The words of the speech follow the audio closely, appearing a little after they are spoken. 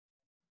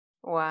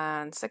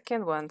1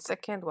 second, 1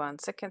 second, 1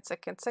 second,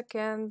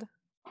 second.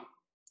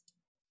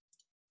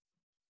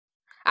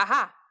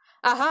 Aha!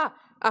 Aha!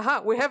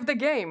 Aha! We have the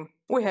game!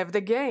 We have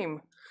the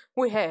game!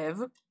 We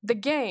have the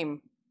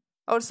game!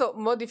 Also,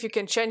 mod, if you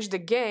can change the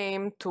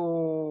game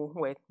to...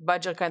 Wait,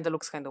 Badger kinda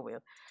looks kinda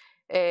weird.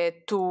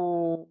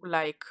 To,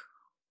 like...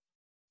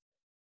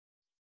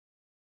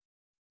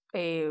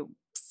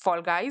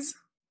 Fall Guys.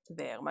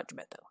 They're much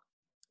better.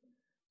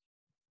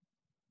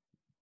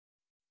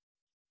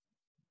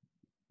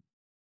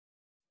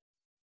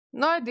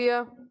 No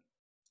idea.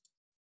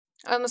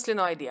 Honestly,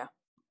 no idea.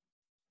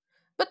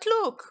 But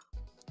look!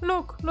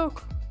 Look,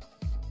 look.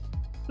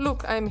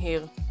 Look, I'm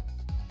here.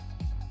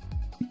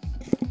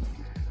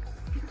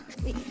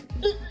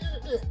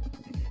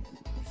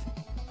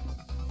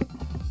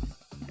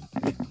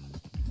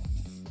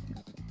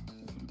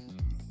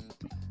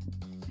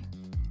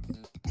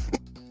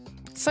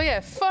 So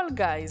yeah, Fall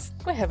Guys.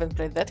 We haven't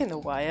played that in a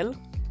while.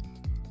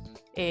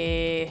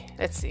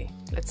 Let's see.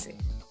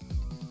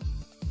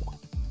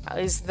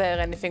 Is there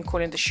anything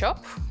cool in the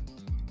shop?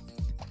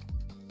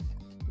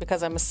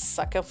 Because I'm a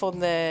sucker for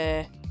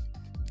the...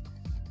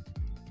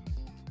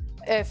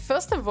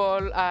 first of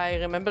all, I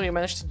remember you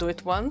managed to do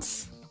it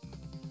once.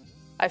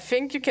 I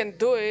think you can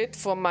do it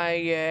for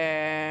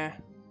my...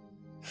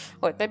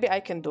 Wait, maybe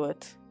I can do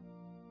it.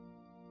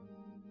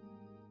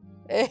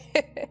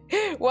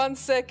 1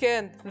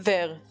 second.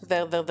 There.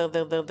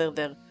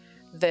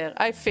 There.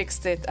 I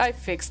fixed it.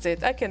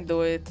 I can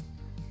do it.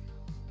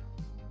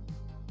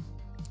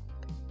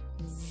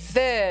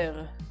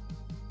 There.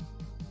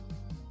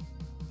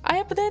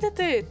 I updated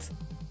it.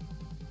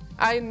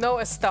 I know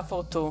a stuff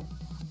or two.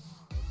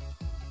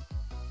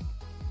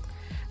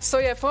 So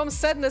yeah, from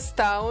Sadness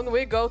Town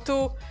we go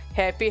to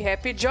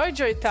Happy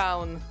Joy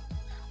Town.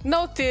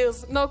 No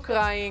tears, no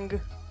crying.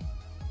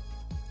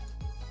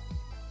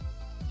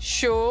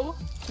 Sure,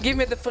 give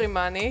me the free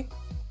money.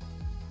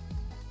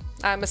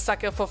 I'm a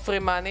sucker for free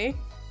money.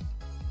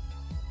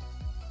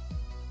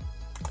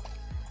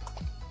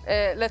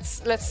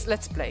 Let's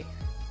play.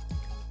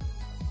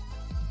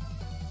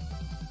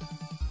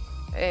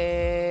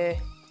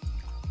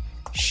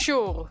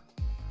 Sure.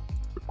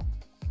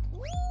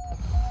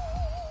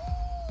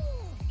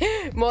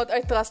 Mod,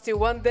 I trust you.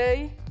 One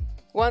day.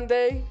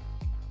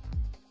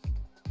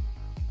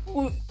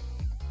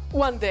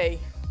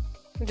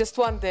 Just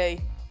one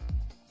day.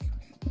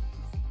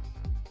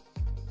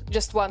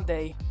 Just one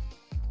day.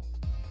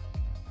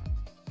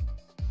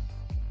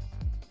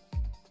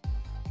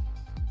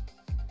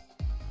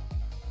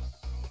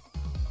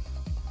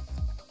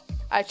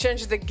 I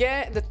changed the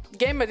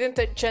game. I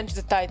didn't change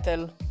the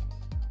title.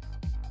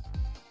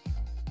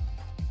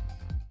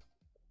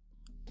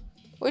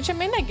 Which, I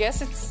mean, I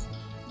guess it's...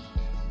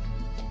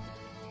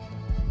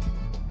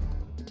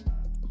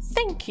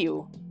 Thank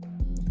you.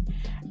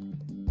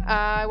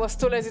 I was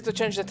too lazy to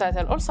change the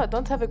title. Also, I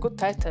don't have a good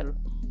title.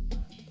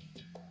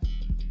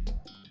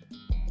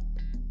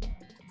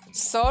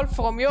 Soul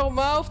from your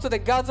mouth to the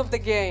gods of the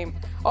game.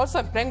 Also,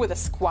 I'm playing with a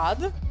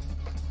squad.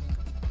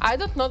 I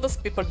don't know those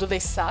people. Do they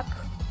suck?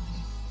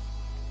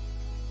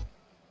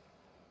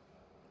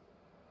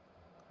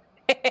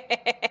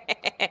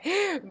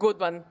 Good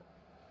one.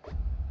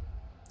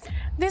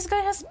 This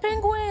guy has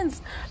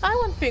penguins. I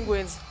want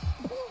penguins.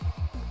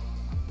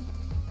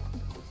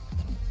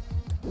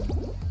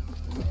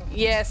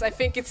 Yes, I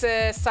think it's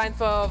a sign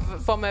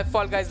from a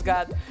Fall Guys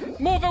god.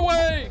 Move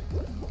away!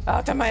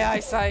 Out of my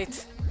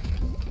eyesight.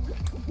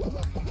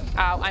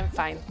 Ow, I'm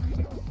fine.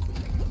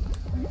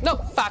 No,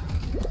 fuck.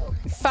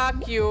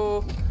 Fuck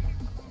you.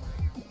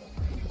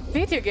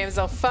 Video games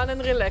are fun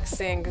and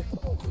relaxing.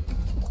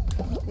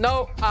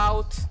 No,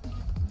 out.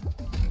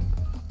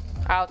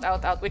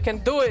 Out. We can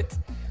do it.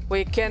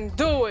 We can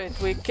do it.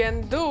 We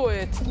can do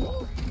it.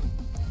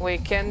 We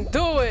can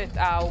do it.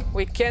 Ow.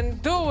 We can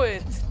do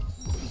it.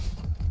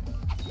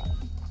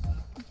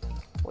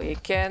 We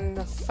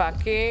can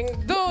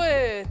fucking do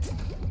it.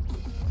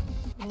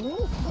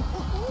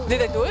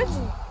 Did I do it?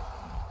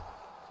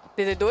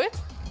 Did I do it?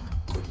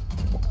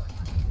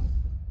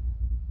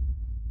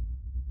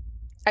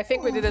 I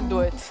think we didn't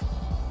do it.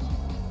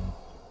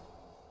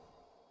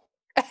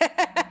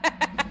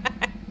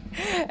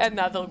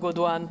 Another good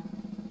one.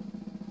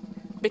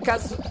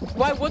 Because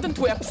why wouldn't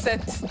we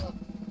upset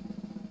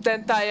the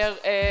entire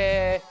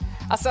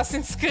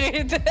Assassin's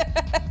Creed?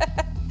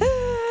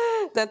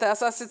 The entire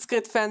Assassin's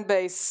Creed fan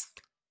base.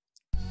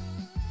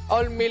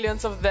 All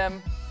millions of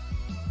them.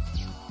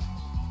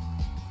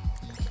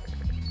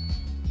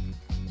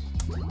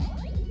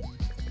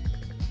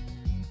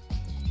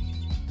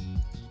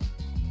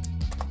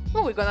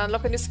 Oh, we're gonna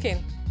unlock a new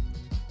skin.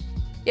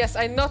 Yes,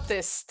 I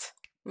noticed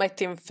my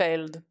team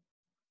failed.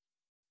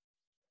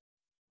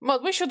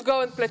 Mod, we should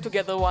go and play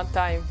together one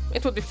time.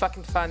 It would be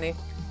fucking funny.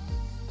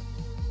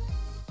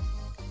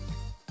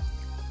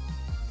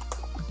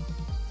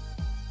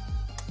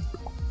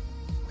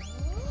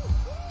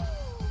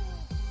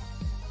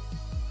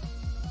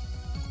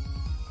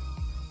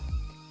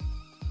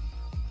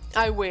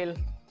 I will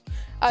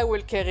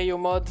carry you,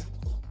 Mod.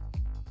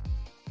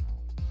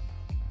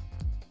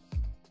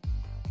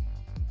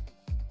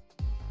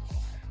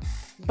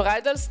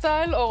 Bridal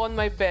style or on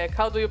my back?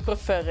 How do you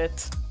prefer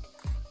it?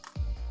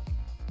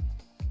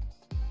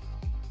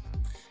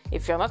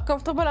 If you're not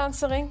comfortable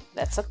answering,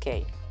 that's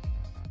okay.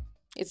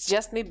 It's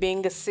just me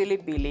being a silly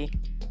Billy.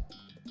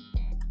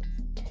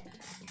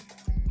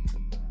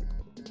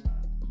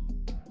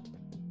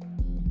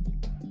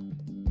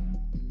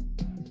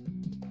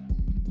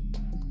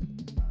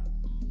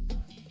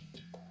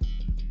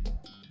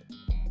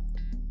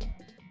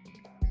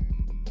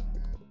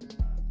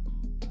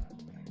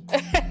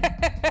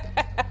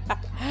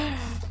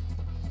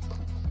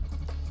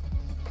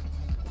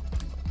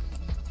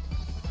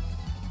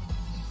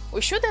 We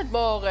should add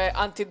more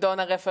Auntie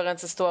Donna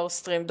references to our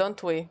stream,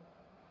 don't we?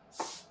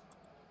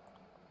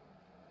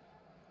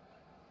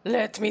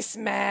 Let me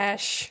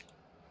smash.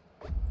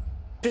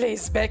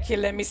 Please, Becky,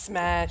 let me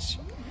smash.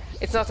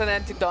 It's not an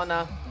Auntie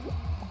Donna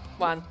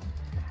one.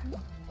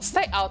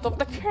 Stay out of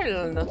the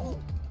kiln.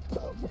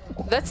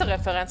 That's a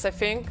reference, I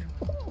think.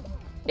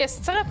 Yes,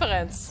 it's a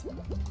reference.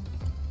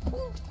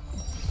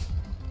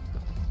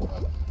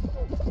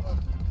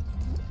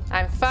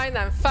 I'm fine,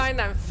 I'm fine,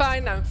 I'm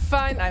fine, I'm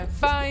fine, I'm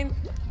fine.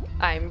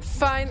 I'm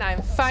fine,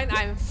 I'm fine,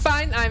 I'm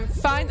fine, I'm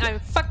fine, I'm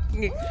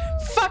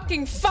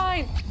fucking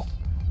fine.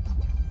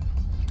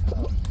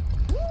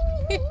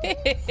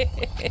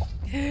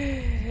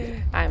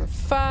 I'm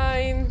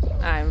fine,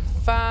 I'm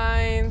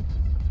fine.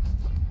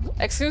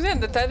 Excuse me,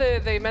 and the time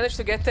they managed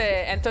to get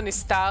Anthony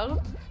Starr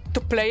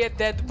to play a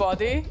dead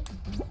body.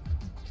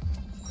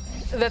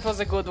 That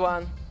was a good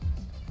one.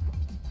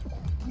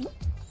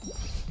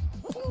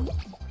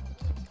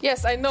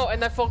 Yes, I know,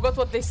 and I forgot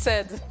what they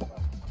said.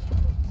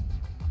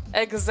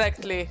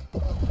 Exactly.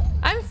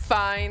 I'm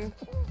fine.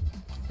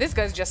 This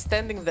guy's just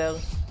standing there.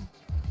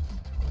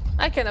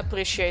 I can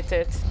appreciate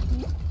it.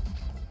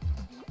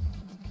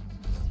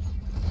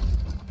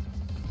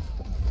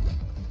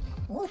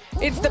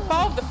 It's the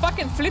power of the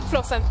fucking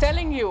flip-flops, I'm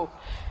telling you.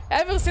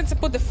 Ever since I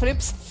put the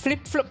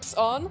flip-flops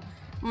on,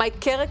 my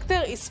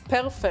character is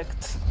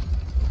perfect.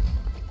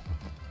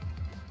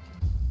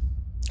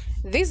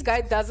 This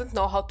guy doesn't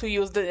know how to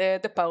use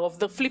the power of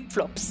the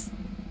flip-flops.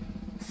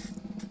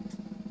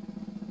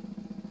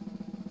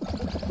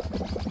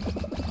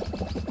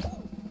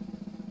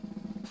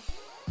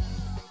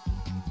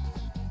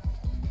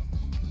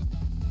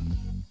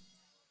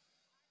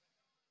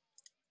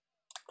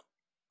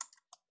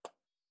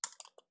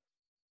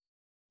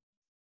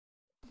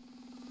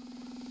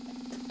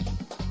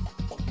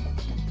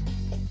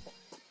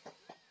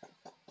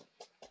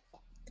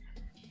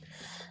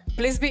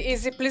 Please be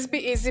easy, please be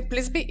easy,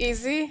 please be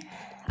easy.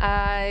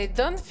 I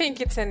don't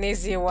think it's an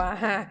easy one.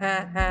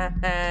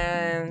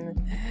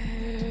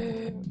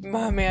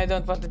 Mommy, I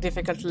don't want a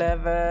difficult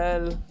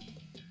level.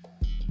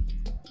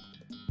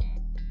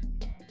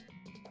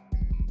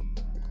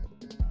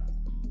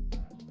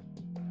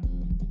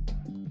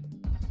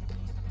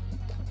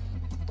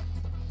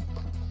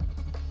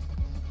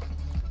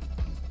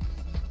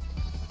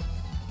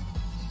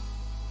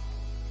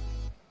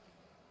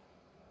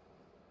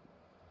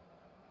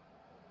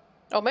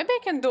 Oh, maybe I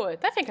can do it.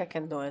 I think I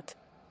can do it.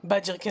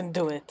 Badger can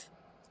do it.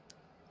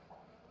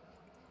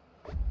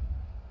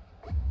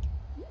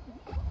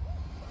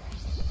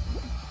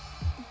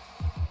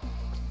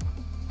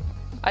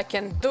 I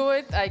can do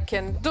it. I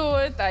can do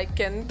it. I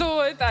can do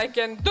it. I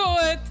can do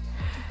it.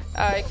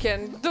 I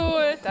can do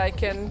it. I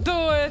can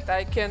do it.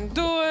 I can do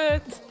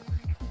it.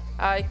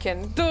 I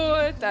can do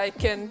it. I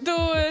can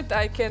do it.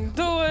 I can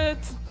do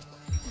it.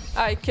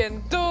 I can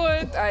do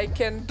it, I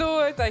can do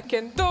it, I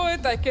can do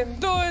it, I can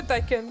do it, I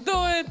can do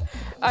it,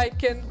 I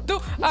can do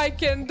it, I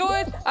can do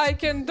it, I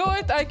can do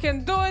it, I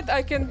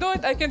can do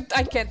it, I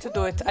can't do it, I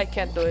can't do it, I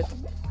can do it,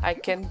 I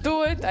can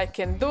do it, I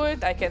can do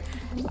it,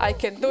 I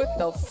can do it,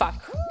 no,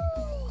 fuck.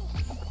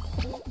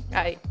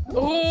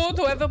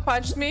 Whoever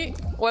punched me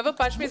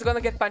is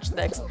gonna get punched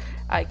next.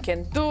 I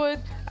can do it,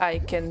 I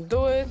can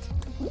do it,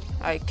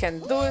 I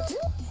can do it.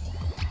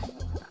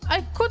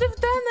 I could have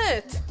done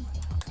it.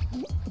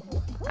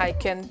 I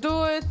can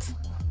do it.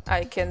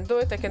 I can do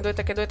it. I can do it.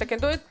 I can do it. I can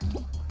do it.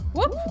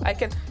 Whoop!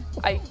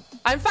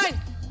 I'm fine.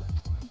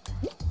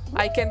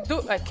 I can't do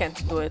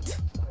it.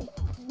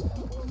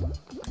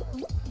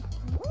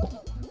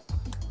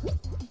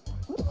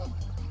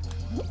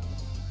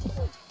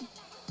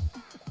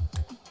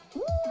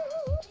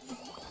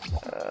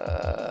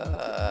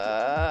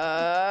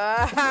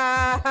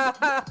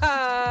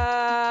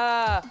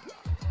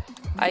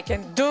 I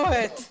can do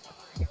it.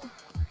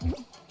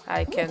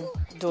 I can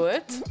do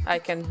it. I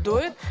can do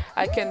it.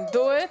 I can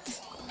do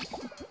it.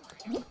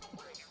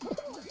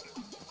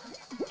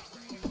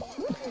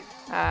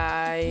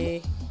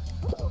 I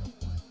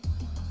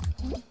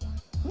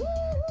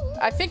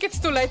think it's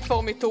too late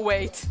for me to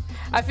wait.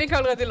 I think I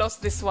already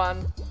lost this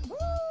one.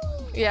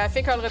 Yeah, I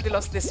think I already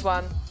lost this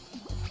one.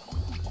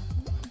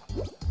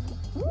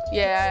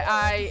 Yeah,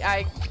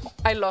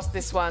 I lost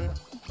this one.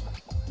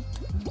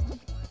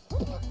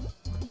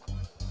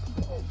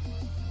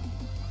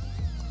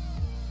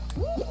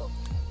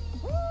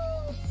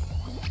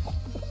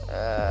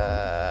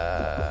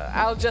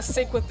 I'll just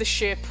sink with the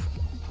ship.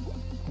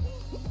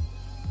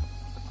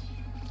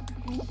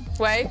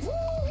 Wait.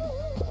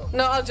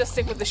 No, I'll just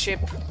stick with the ship.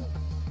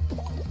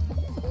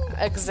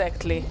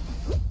 Exactly.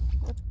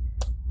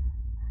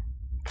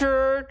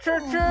 I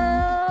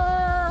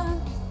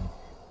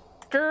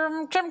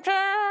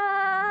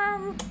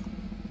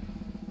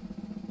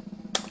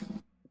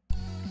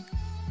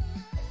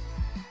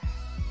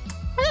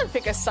don't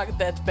think I suck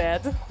that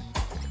bad.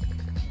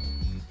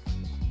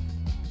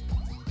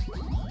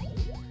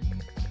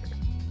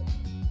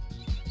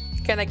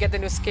 Can I get the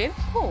new skin?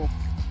 Oh.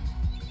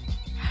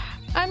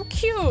 I'm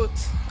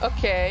cute.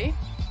 Okay.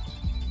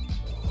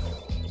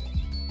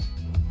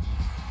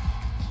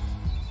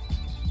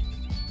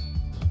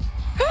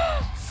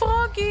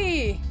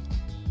 Froggy!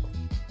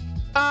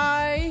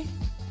 I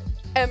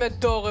am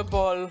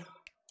adorable.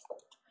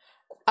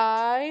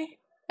 I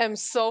am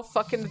so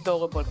fucking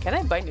adorable. Can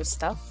I buy new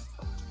stuff?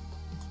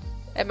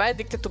 Am I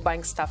addicted to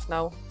buying stuff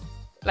now?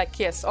 Like,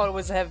 yes,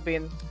 always have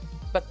been.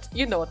 But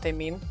you know what I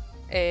mean.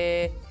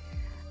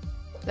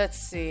 Let's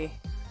see.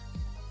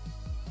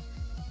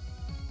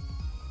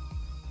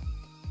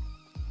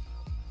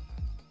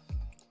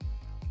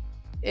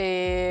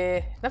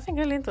 Nothing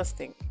really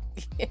interesting.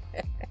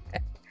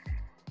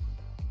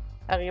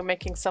 Are you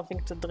making something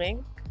to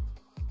drink?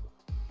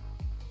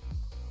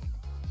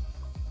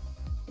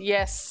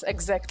 Yes,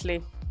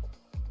 exactly.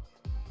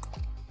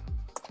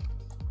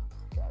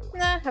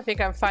 Nah, I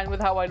think I'm fine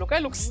with how I look. I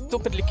look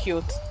stupidly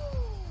cute.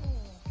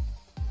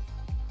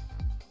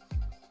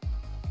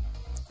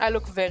 I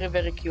look very,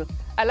 very cute.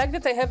 I like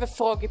that I have a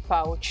froggy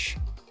pouch.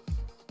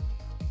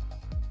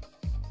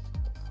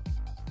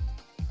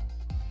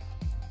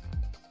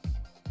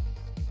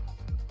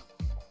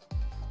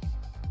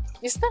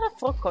 Is there a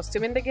frog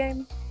costume in the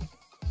game?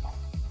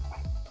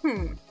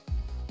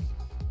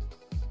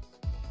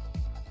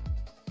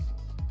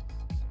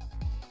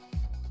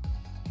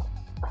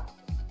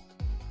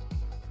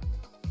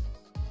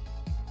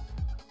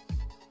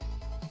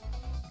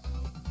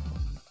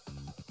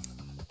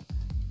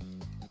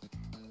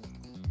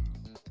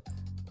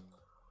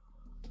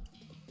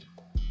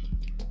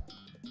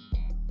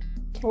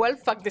 Well,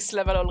 fuck this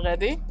level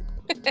already.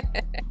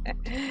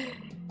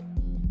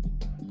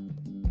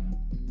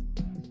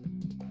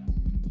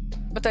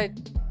 But I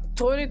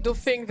truly do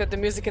think that the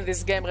music in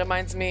this game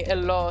reminds me a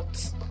lot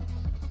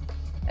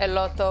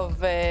of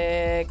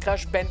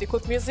Crash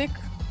Bandicoot music.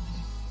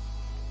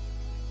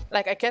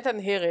 Like, I can't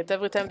unhear it.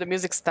 Every time the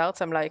music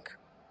starts, I'm like,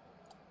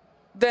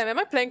 damn, am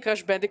I playing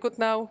Crash Bandicoot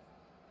now?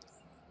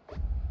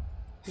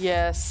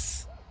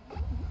 Yes.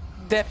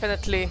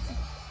 Definitely.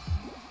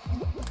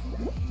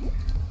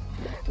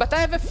 But I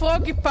have a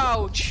froggy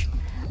pouch.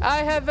 I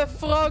have a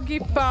froggy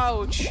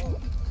pouch.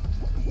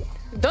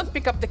 Don't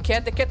pick up the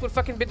cat. The cat will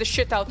fucking beat the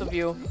shit out of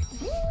you.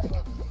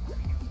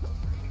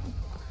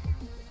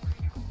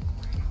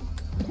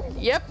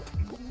 Yep.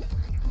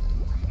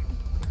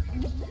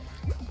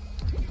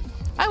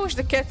 I wish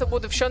the cat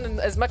would have shown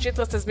as much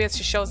interest as me as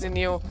she shows in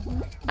you.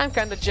 I'm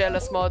kinda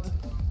jealous, mod.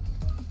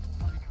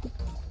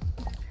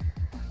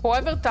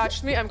 Whoever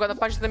touched me, I'm gonna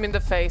punch them in the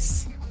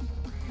face.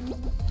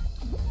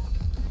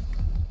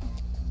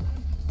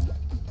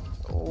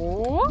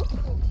 Ooh.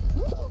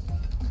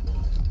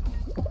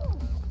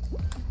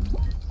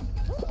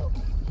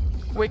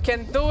 We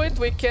can do it,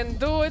 we can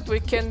do it, we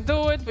can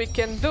do it, we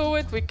can do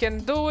it, we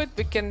can do it,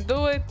 we can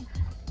do it.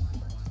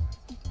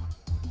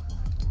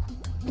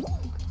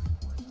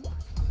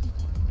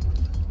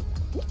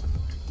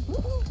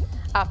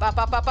 Up, up,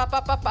 up, up, up,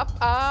 up, up, up,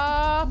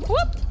 up,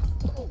 whoop!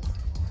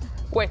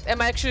 Wait,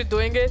 am I actually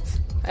doing it?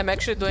 I'm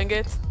actually doing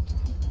it.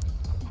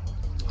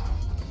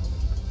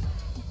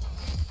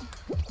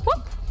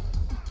 Whoop!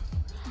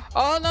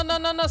 Oh, no, no,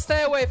 no, no,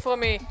 stay away from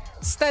me.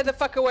 Stay the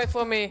fuck away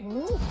from me.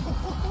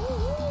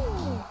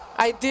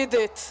 I did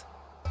it.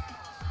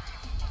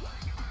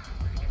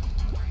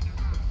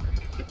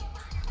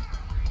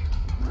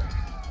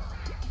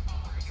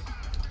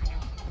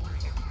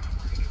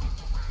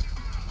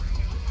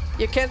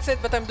 You can't say it,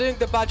 but I'm doing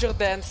the badger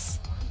dance.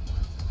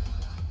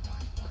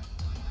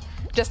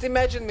 Just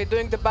imagine me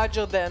doing the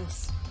badger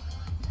dance.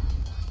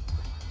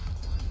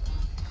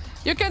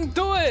 You can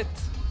do it!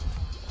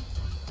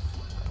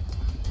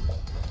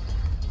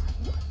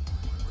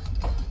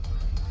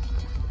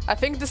 I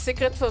think the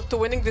secret to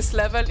winning this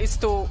level is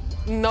to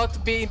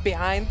not be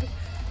behind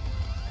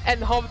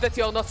and hope that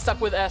you're not stuck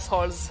with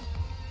assholes.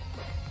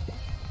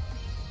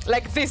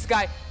 Like this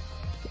guy.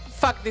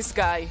 Fuck this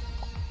guy.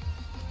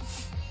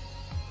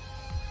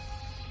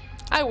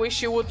 I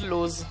wish you would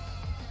lose.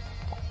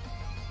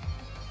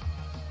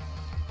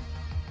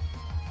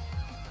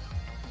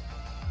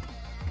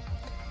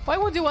 Why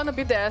would you want to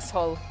be the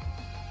asshole?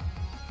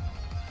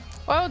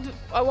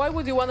 Why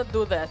would you want to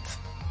do that?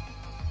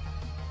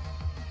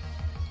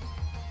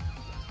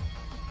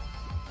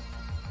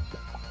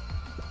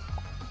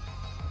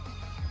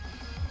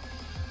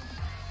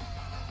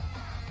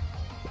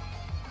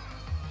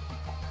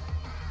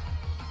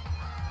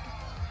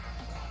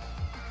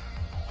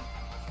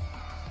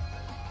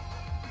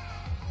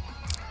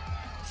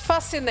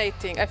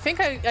 Fascinating. I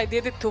think I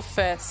did it too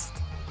fast.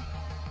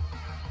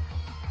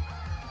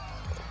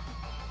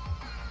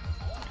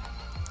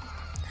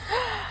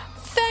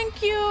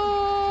 Thank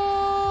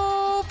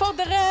you for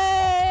the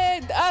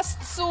raid,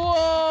 Astsuo.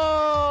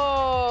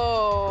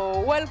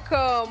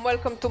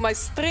 Welcome to my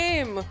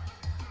stream,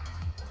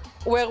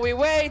 where we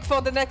wait for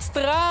the next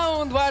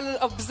round while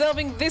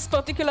observing this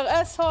particular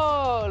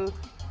asshole.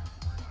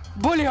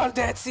 Bully all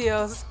dead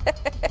seers.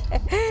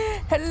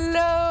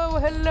 Hello.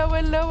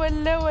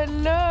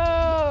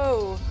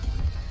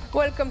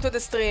 Welcome to the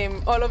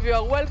stream. All of you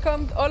are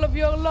welcomed, all of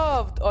you are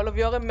loved, all of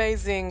you are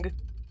amazing.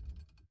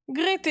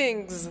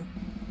 Greetings.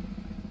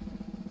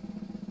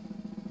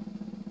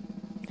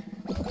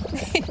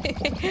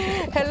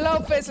 Hello,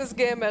 Faceless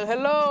Gamer.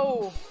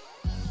 Hello,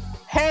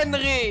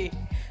 Henry.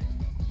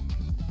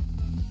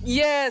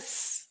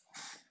 Yes.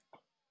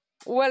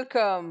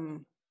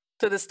 Welcome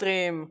to the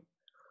stream.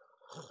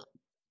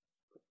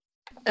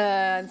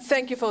 And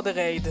thank you for the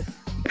raid.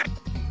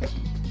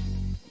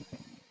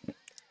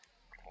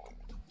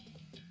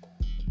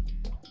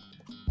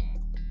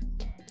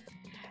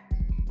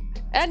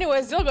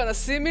 Anyways, you're gonna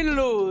see me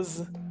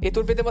lose. It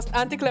will be the most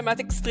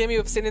anticlimactic stream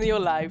you've seen in your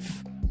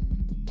life.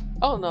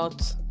 Or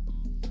not.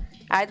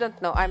 I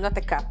don't know, I'm not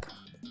a cop.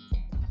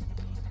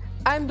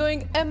 I'm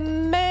doing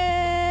amazing,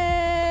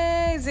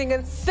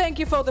 and thank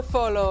you for the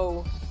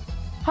follow.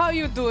 How are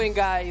you doing,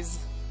 guys?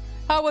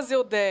 How was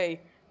your day?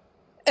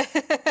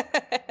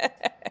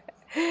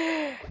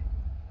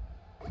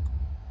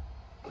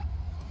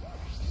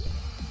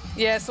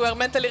 Yes, we're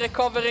mentally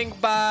recovering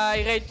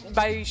by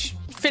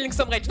feeling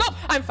some rage. No,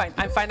 I'm fine.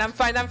 Fuck, I'm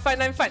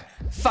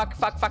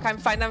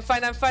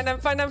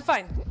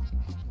fine.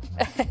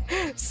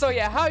 So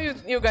yeah, how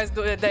you guys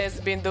do the day has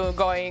been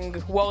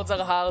going? Words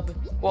are hard.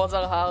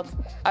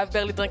 I've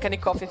barely drank any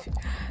coffee.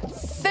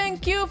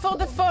 Thank you for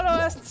the follow,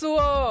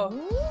 Astsuo.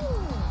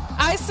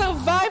 I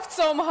survived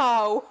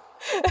somehow.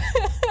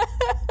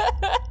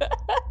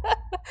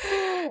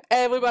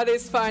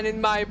 Everybody's fine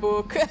in my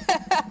book.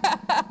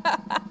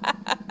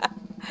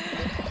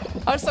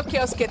 Also,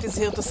 Chaos Cat is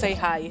here to say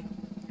hi.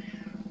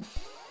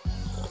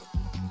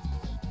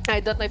 I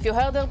don't know if you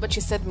heard her, but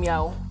she said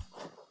meow.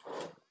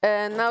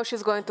 And now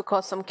she's going to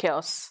cause some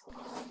chaos.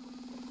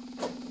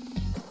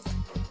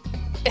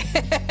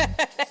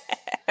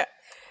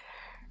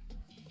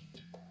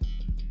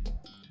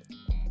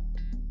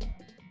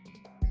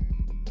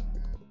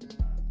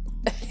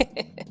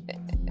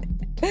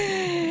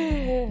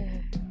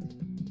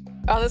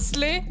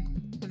 Honestly,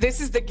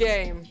 this is the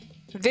game.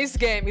 This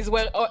game is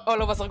where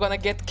all of us are gonna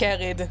get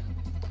carried.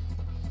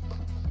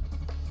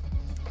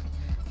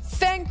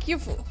 Thank you.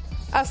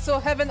 So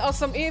have an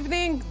awesome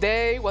evening,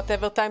 day,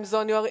 whatever time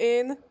zone you are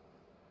in.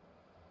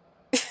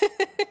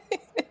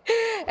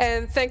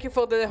 And thank you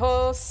for the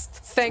host.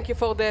 Thank you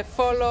for the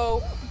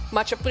follow.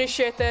 Much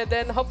appreciated.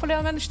 And hopefully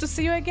I'll manage to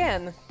see you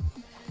again.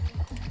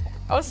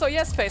 Also,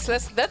 yes,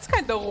 Faceless, that's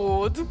kind of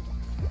rude.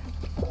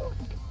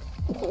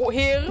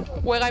 Here,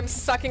 where I'm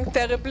sucking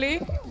terribly,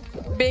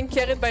 being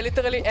carried by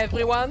literally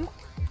everyone.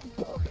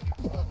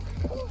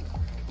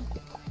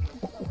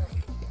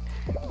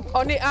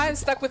 Only I'm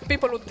stuck with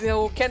people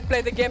who can't play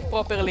the game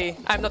properly.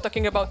 I'm not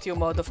talking about you,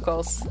 Mod, of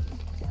course.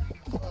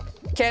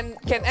 Can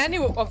any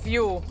of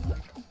you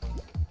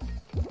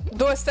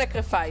do a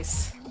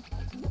sacrifice?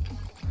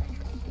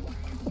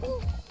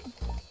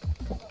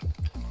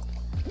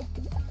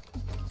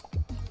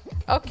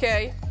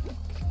 Okay.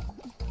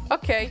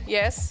 Okay,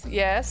 yes.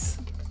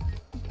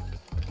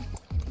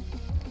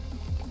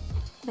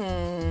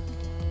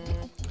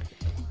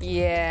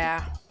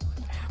 Yeah.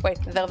 Wait,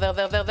 there.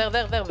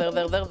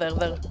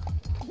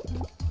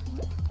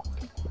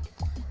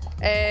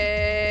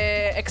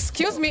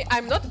 Excuse me,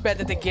 I'm not bad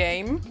at the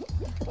game.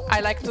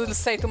 I like to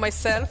say to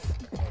myself,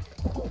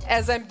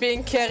 as I'm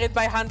being carried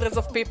by hundreds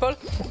of people.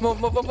 Move.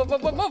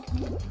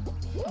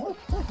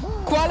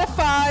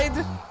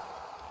 Qualified!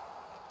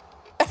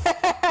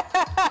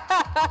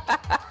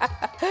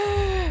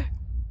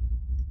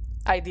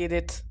 I did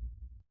it.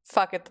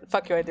 Fuck it.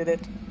 Fuck you, I did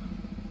it.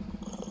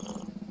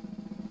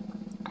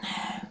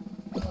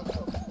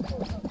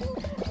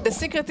 The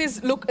secret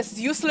is look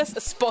as useless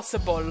as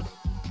possible.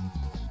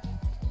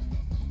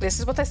 This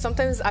is what I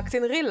sometimes act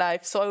in real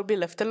life, so I will be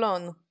left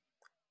alone.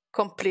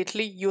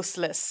 Completely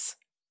useless.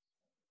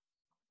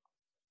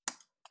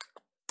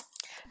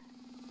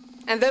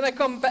 And then I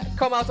come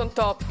out on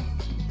top.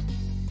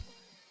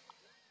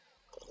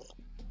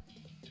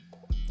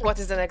 What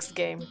is the next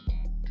game?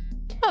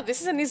 Oh, this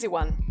is an easy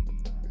one.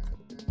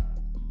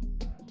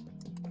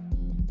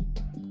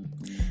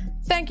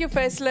 Thank you,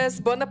 Faceless.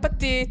 Bon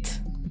appetit.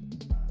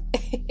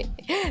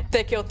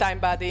 Take your time,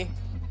 buddy.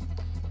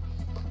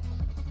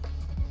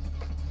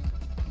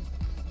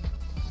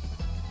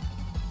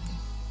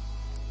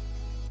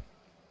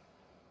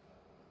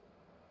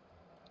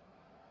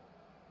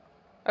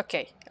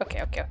 Okay.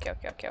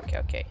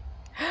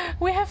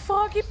 We have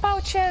froggy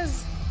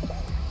pouches.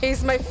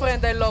 He's my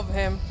friend, I love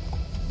him.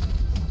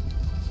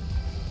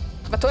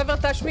 But whoever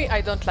touched me,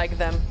 I don't like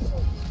them.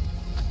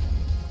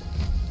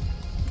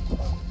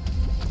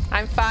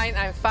 I'm fine.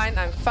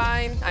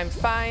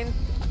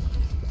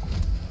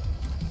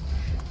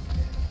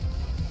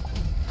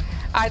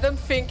 I don't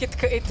think it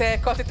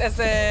caught it as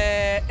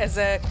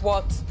a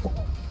quote.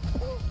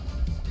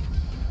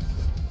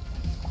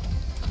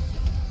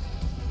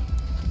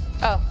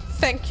 Oh,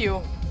 thank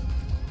you.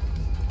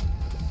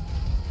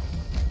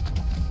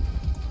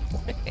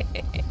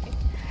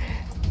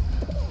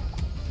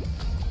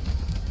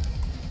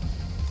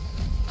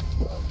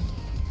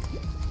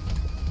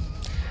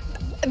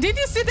 Did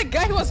you see the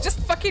guy who was just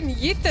fucking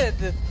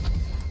yeeted?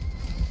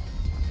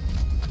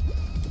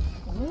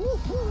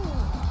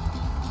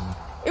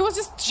 It was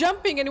just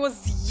jumping and it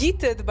was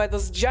yeeted by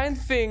those giant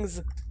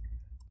things.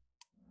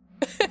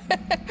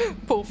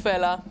 Poor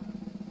fella.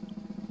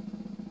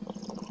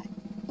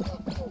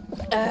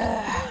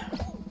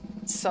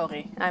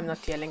 Sorry, I'm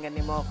not yelling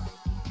anymore.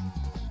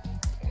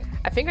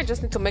 I think I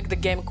just need to make the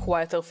game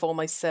quieter for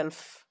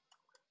myself.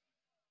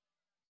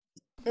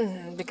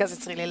 Because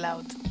it's really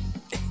loud.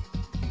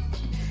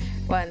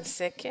 1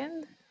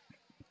 second.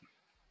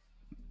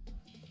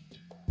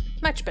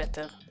 Much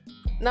better.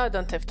 Now I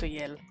don't have to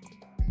yell.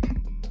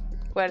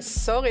 Well,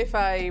 sorry if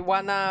I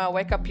wanna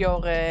wake up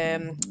your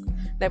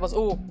neighbors.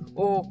 Oh,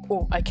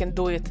 I can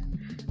do it.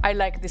 I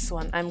like this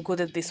one. I'm good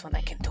at this one.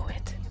 I can do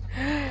it.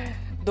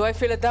 Do I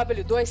feel a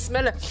W? Do I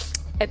smell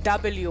a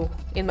W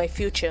in my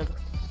future?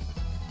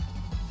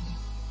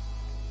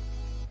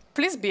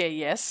 Please be a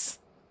yes.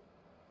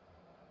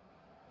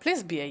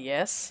 Please be a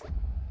yes.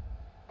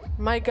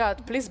 My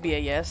God, please be a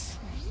yes.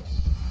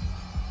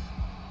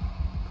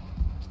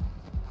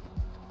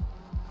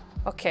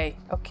 Okay.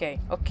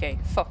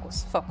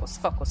 Focus. Focus.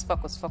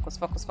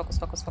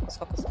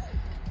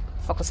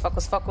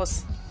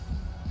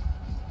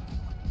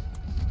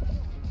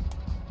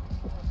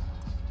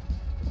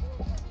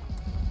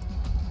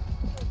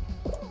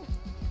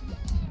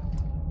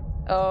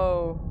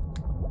 Oh.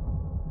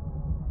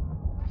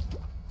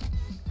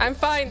 I'm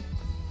fine.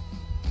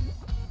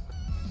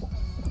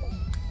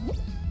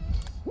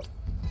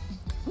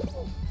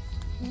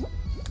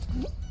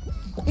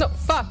 No,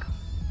 fuck.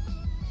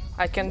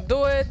 I can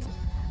do it.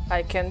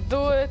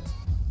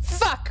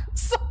 Fuck!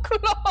 So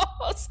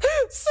close!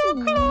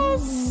 So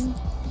close!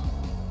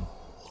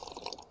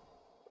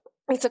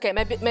 It's okay,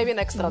 maybe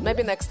next round.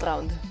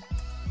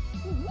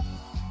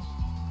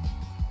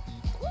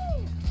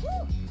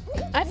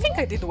 I think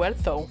I did well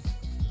though.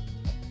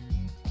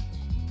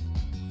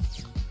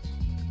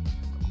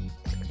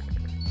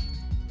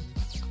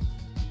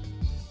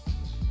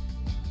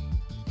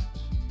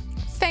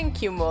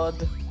 Thank you,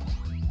 Mod.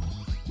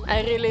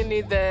 I really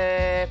need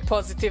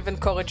positive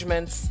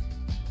encouragements.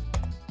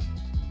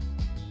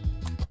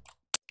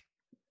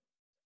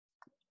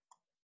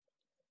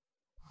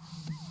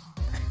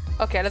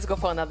 Okay, let's go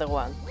for another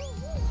one.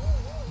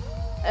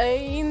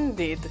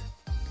 Indeed.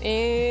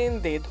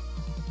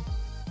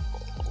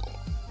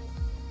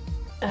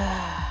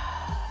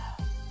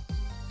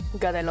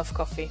 God, I love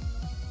coffee.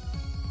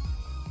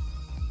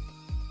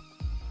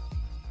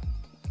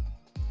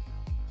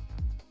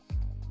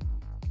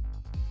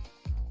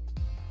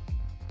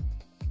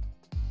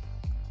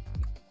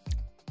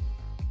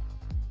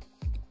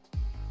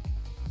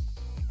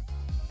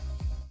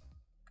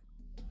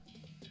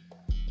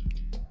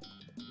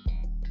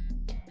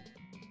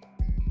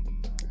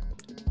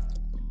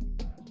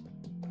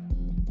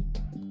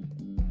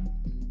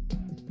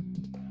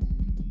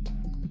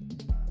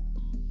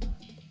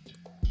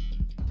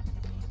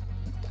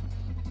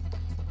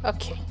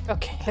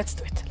 Okay, let's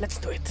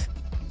do it.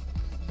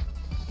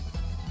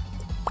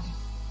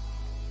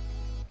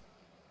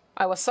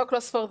 I was so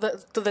close to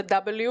the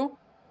W.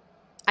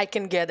 I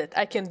can get it.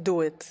 I can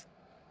do it.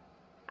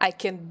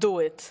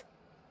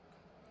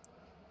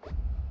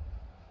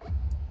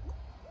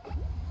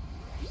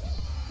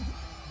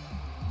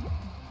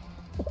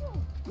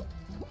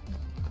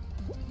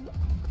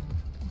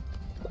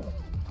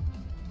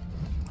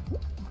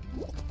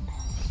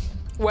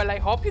 Well, I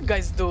hope you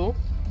guys do.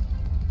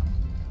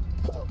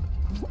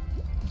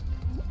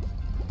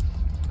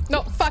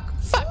 No, fuck!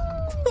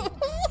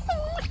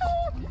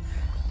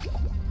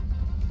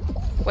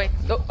 Wait,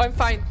 no, I'm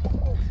fine.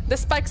 The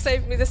spike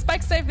saved me.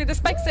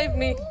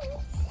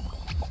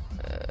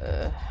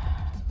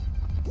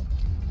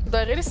 Do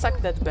I really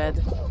suck that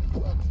bad?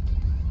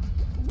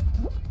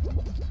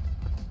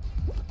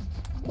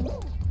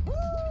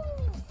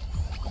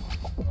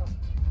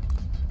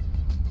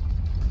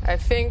 I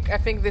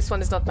think this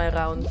one is not my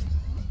round.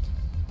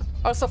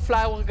 Also,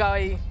 Flower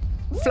Guy's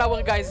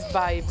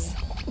vibes.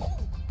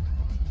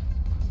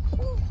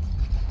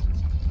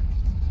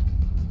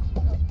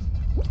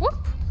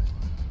 Whoop!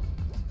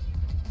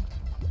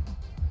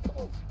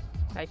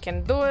 I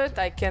can do it.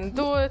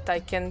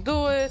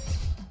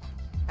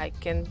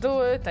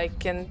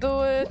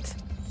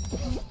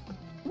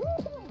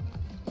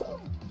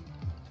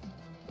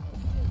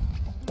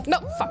 No,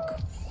 fuck.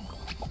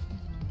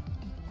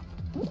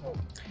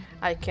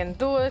 I can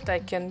do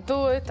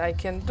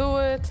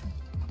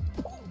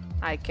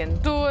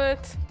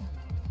it.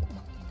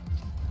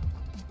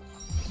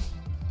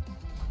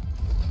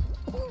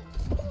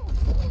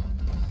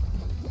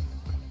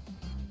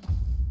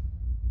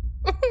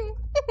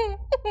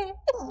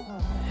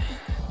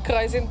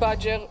 Cries in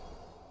Badger.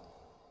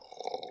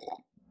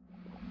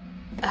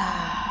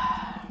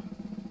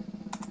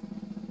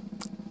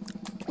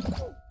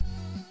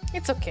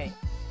 It's okay.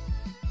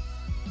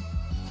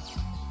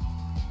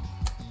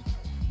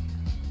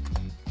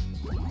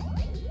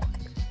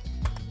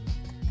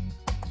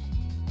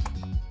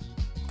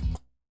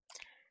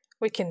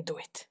 We can do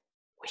it.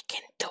 We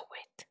can do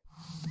it.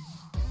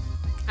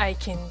 I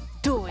can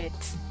do it.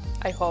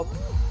 I hope.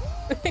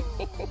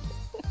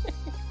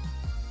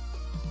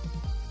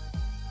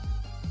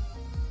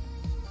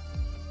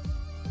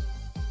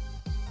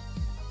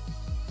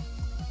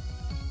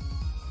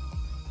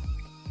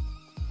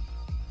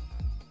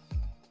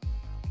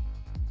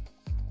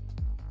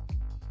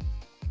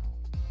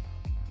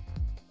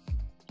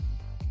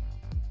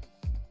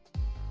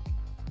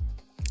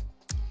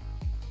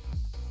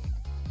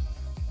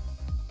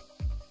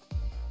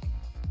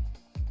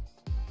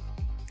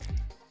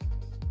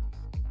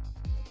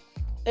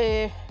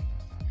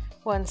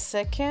 One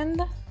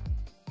second.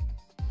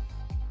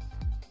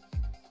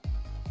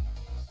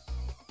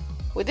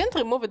 We didn't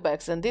remove it by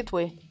accident, did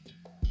we?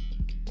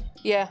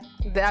 Yeah,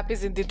 the app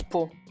is indeed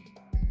poor.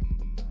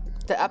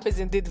 The app is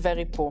indeed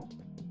very poor.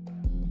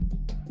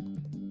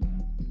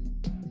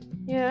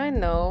 Yeah, I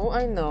know.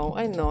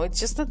 It's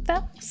just that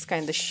app's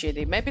kinda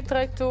shitty. Maybe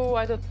try to,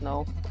 I don't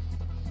know.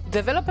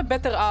 Develop a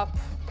better app.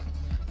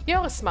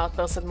 You're a smart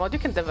person, Mod. You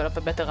can develop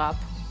a better app.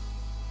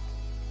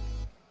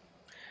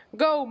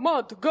 Go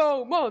mod,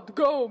 go mod,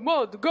 go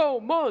mod, go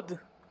mod.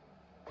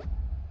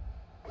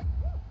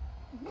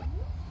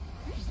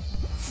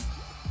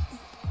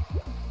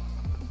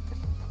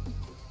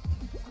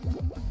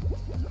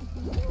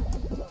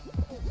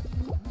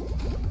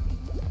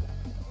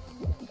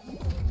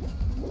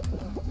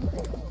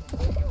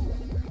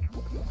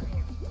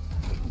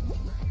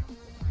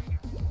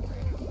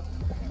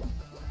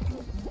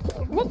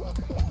 Whoop.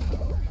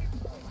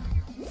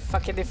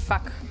 Fuckity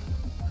fuck.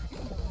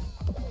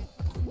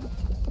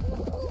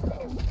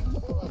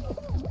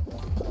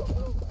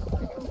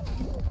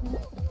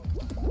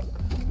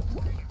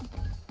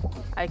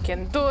 I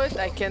can do it,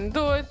 I can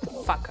do it.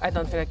 Fuck, I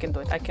don't think I can do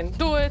it. I can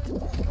do it.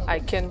 I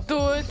can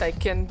do it. I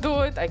can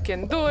do it. I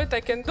can do it. I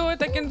can do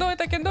it. I can do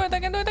it. I can do it. I can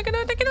do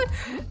it. I can do it.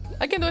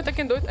 I can do it. I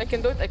can do it. I can do it. I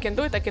can do it. I can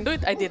do it. I can do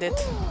it. I did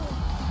it.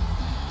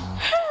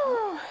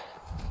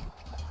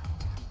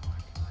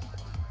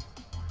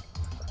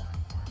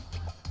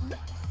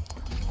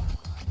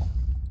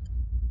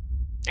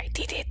 I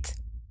did it.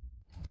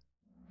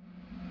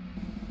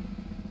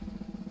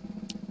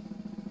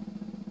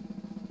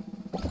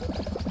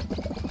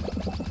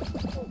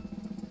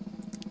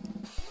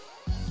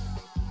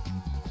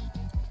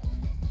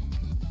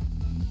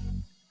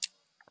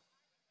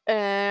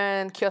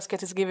 And Chaos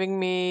Cat is giving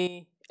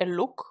me a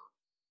look.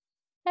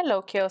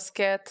 Hello, Chaos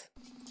Cat.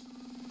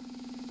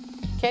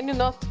 Can you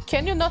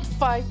not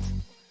fight?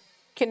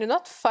 Can you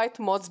not fight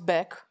Mod's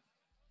back?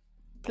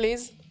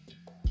 Please?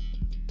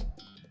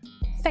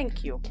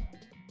 Thank you.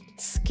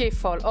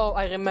 Skiffle. Oh,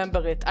 I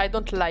remember it. I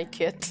don't like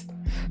it.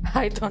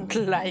 I don't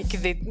like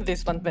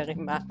this one very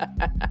much.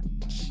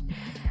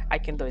 I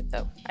can do it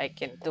though. I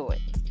can do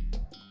it.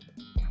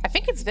 I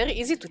think it's very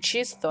easy to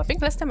cheese though. I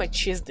think last time I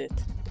cheesed it.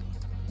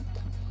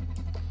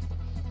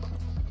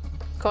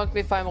 Correct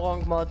me if I'm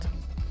wrong, Mod.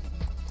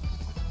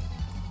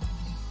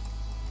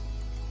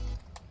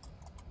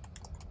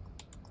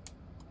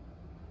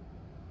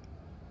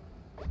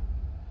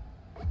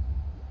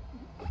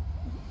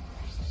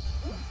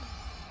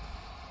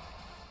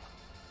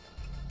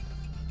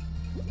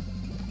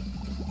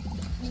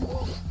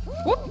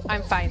 Whoop!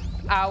 I'm fine.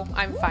 Ow,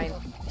 I'm fine.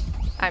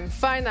 I'm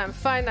fine, I'm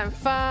fine, I'm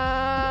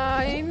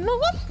fine.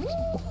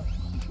 Whoop!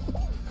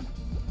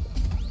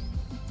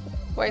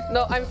 Wait,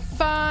 no, I'm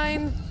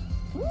fine.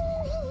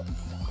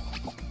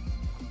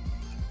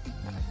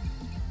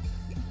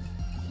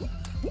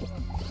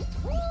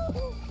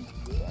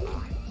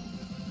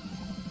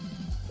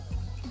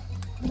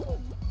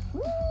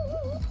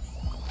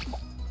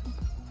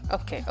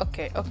 Okay,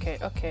 okay, okay,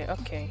 okay,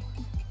 okay.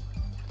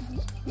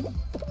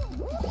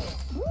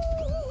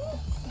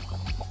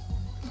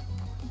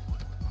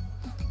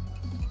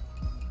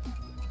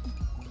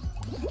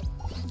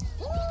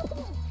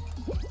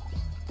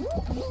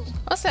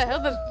 Also, I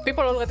heard that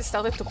people already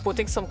started to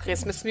putting some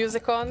Christmas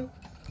music on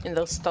in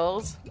their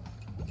stores.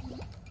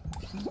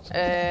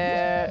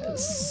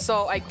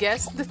 So I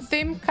guess the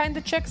theme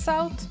kinda checks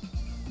out.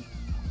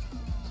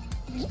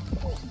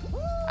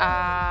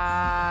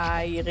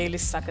 I really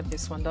suck at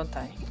this one, don't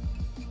I?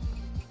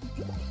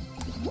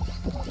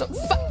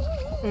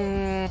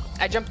 No,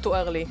 I jumped too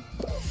early.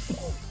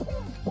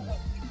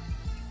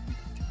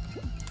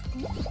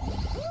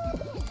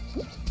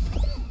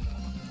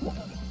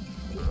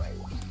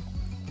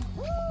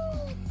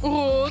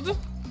 Rude.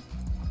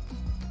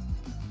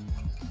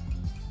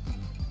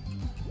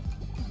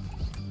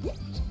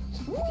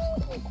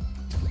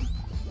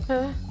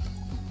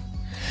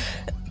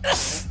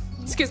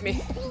 Excuse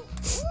me.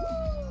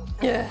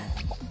 Yeah.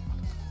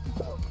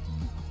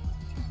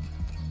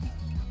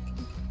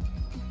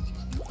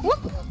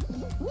 Whoop.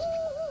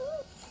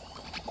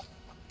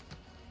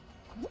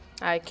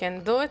 I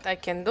can do it, I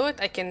can do it,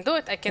 I can do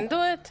it, I can do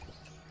it.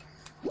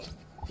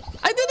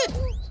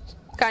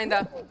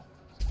 Kinda.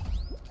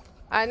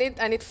 I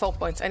need 4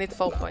 points. I need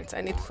 4 points.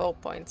 I need 4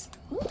 points.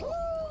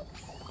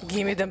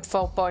 Give me them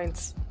 4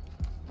 points.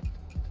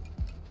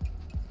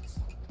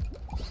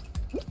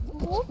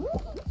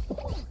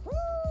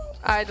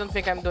 I don't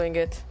think I'm doing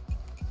it.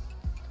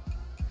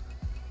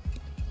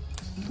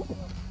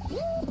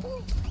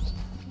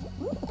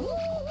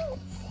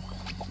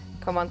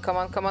 Come on, come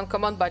on, come on,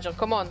 come on, Badger,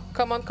 come on.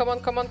 Come on, come on,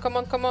 come on, come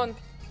on, come on.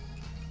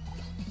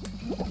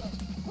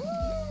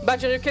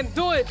 Badger, you can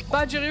do it!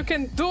 Badger, you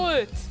can do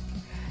it!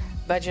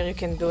 Badger, you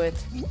can do it.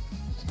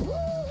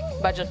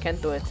 Badger can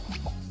do it.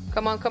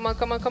 Come on, come on,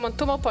 come on, come on.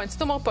 2 more points,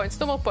 2 more points,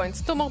 2 more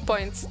points, 2 more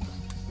points.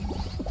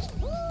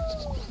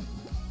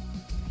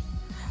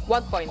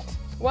 1 point.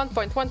 1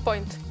 point, 1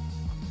 point.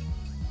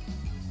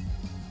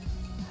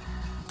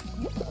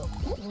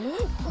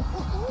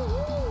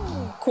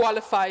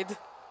 Qualified.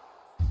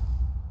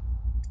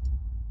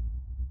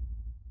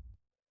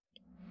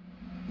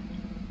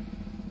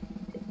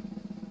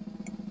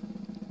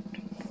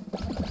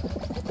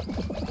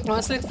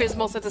 Honestly, it feels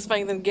more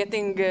satisfying than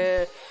getting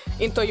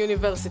into a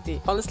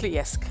university. Honestly,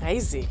 yes,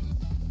 crazy.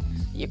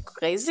 You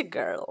crazy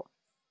girl.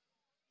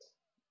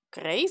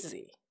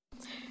 Crazy.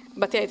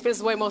 But yeah, it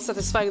feels way more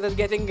satisfying than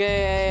getting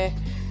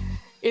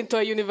into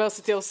a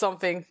university or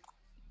something.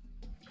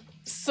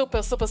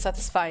 Super, super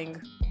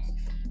satisfying.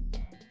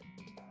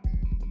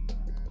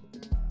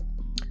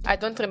 I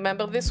don't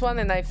remember this one,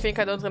 and I think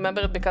I don't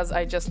remember it because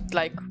I just,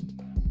 like,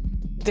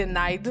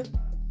 denied.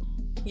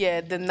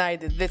 Yeah,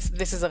 denied it.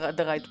 This is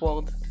the right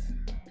word.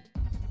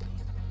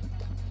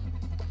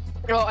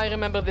 Oh, I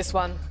remember this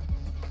one.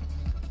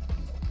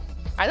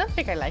 I don't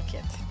think I like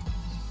it.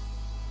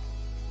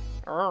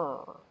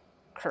 Oh,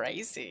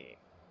 crazy.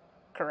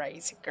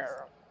 Crazy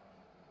girl.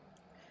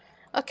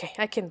 Okay,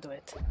 I can do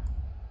it.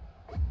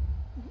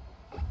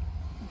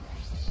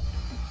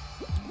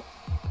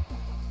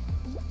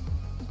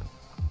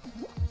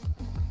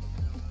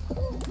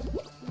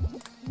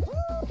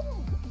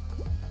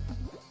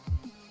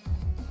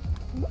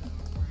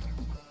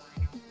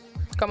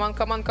 Come on,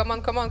 come on, come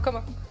on, come on, come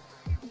on.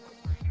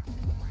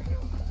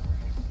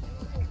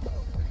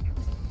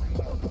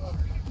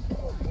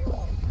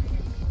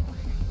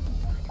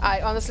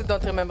 I honestly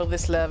don't remember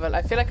this level.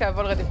 I feel like I've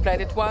already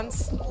played it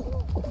once,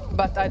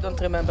 but I don't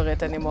remember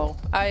it anymore.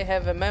 I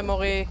have a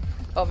memory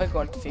of a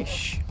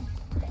goldfish.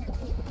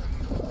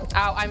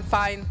 Ow, I'm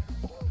fine.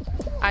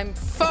 I'm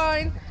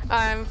fine.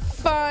 I'm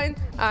fine.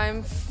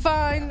 I'm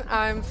fine.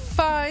 I'm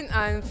fine.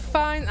 I'm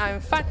fine. I'm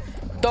fine.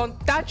 Don't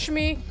touch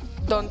me.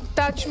 Don't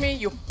touch me,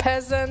 you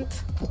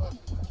peasant.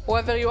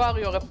 Whoever you are,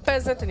 you're a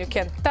peasant and you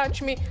can't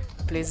touch me.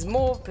 Please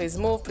move, please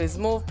move, please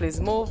move,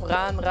 please move.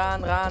 Run,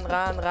 run, run,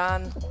 run,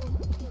 run.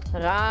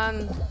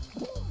 Run.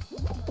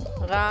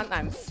 Run,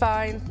 I'm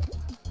fine.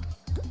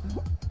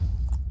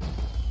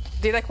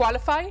 Did I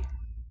qualify?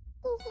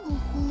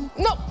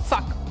 No,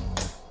 fuck.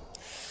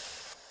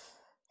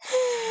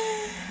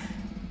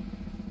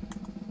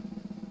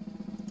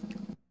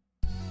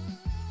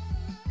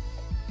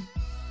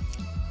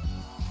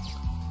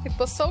 It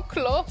was so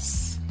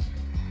close.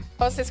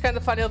 Also, it's kind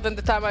of funnier than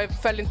the time I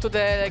fell into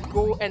the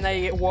goo and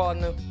I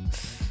won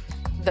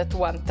that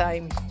one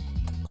time.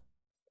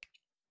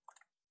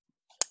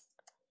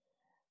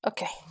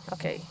 Okay,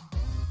 okay.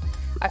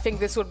 I think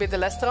this will be the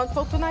last round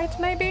for tonight,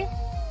 maybe?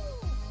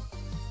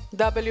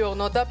 W or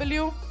no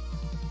W?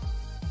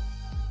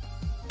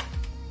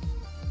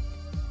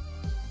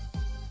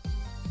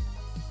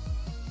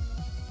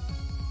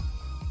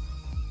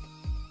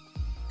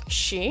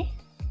 She?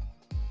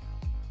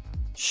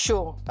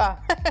 Sure. Ah.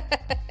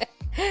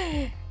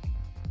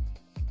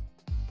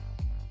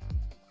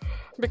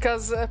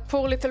 Because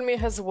poor little me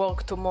has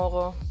work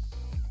tomorrow.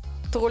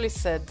 Truly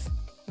sad.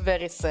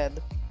 Very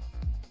sad.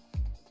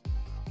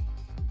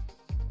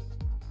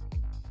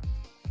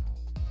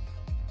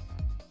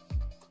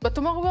 But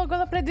tomorrow we're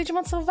gonna play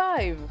Digimon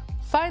Survive.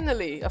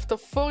 Finally, after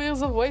 4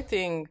 years of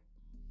waiting.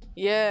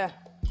 Yeah.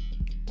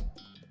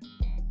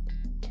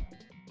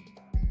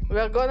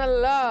 We're gonna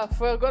laugh,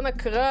 we're gonna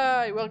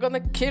cry, we're gonna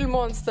kill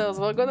monsters,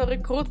 we're gonna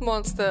recruit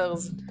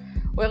monsters.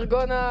 We're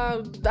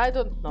gonna... I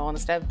don't know,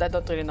 honestly, I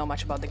don't really know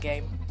much about the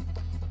game.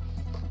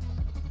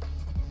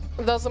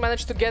 Those who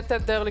managed to get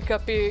the early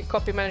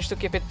copy managed to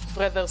keep it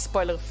rather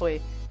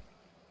spoiler-free.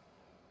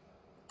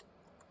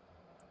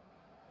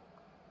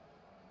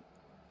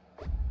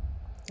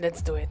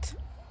 Let's do it.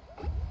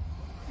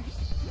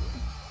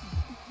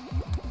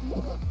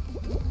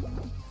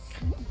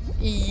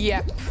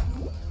 Yep.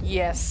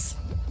 Yes.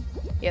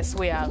 Yes,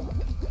 we are.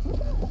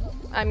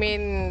 I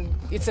mean,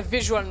 it's a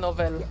visual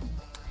novel.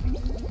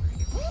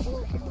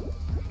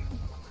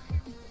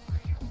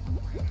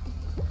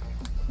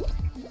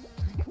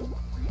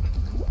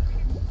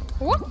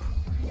 Whoop!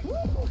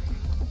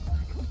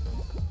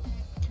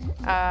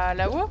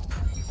 La whoop!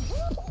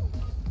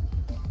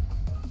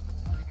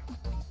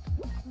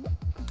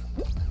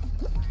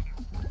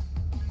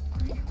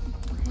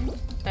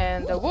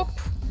 And a whoop!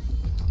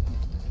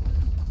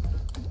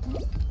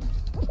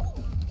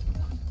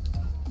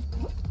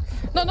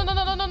 No, no, no,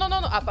 no, no, no, no,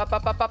 no, up, up,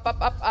 up, up, up,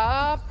 up, up,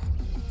 up.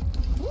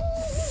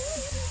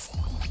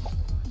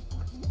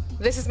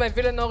 This is my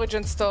villain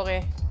origin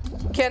story.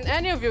 Can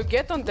any of you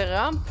get on the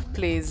ramp,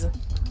 please?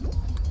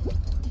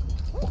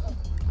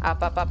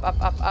 Up, up, up,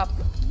 up, up, up.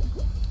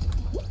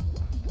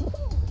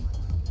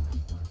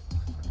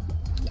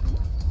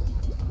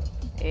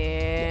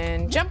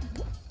 And jump.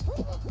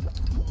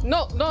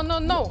 No, no, no,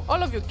 no.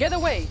 All of you, get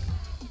away.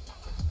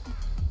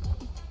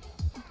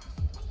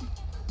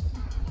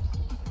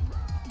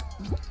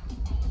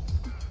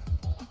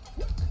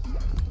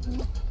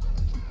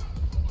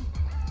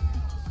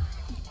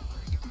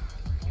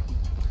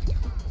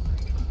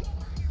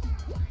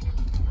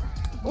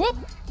 Whoop.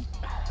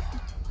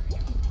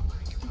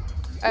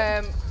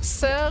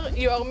 Sir,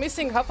 you are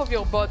missing half of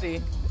your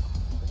body.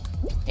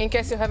 In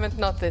case you haven't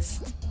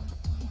noticed.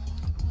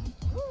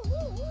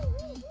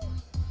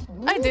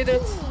 I did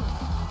it.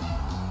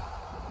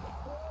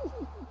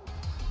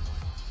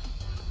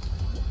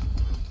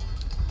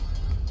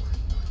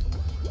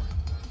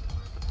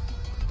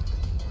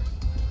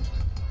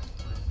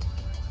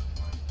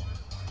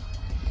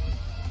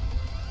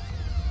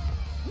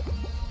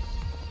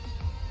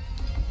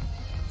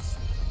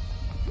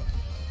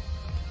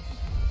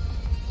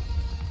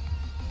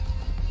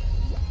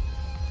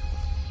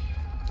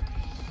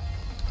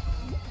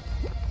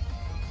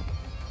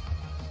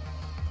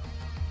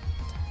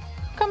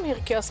 Come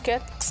here, Kiosk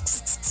Cat.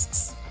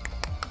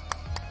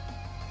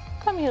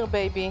 Come here,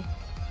 baby.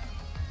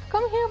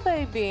 Come here,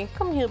 baby.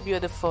 Come here,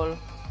 beautiful.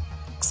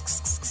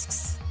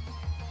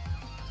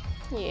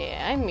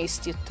 Yeah, I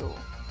missed you too.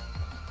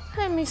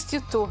 I missed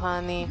you too,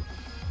 honey.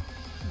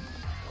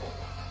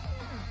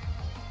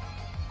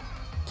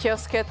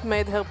 Kiosk Cat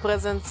made her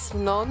presence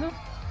known.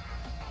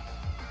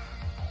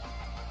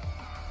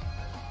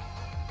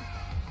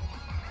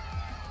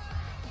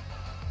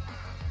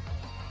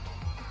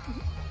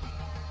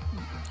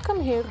 Come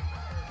here.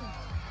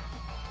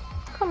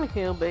 Come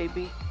here,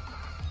 baby.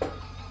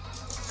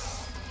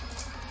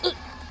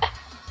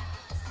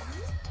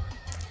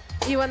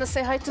 You wanna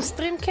say hi to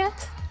stream,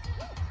 Cat?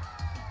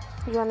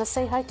 You wanna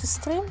say hi to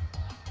stream?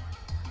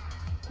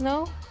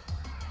 No?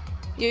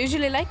 You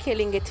usually like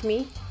yelling at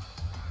me.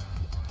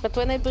 But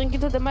when I bring you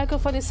to the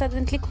microphone, you're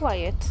suddenly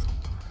quiet.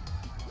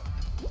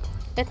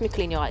 Let me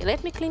clean your eye.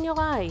 Let me clean your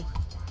eye.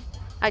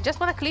 I just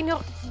wanna clean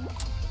your...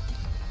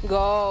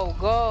 Go,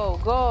 go,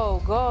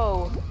 go,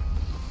 go.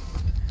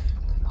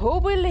 Who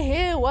will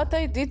hear what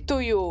I did to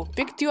you?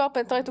 Picked you up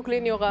and tried to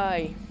clean your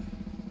eye.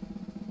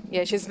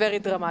 Yeah, she's very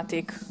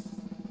dramatic.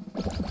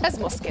 As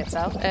most cats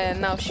are.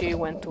 And now she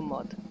went to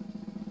mod.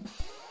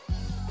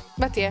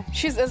 But yeah,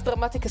 she's as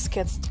dramatic as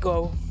cats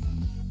go.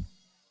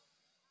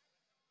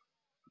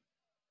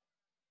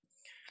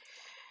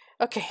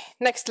 Okay,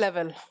 next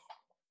level.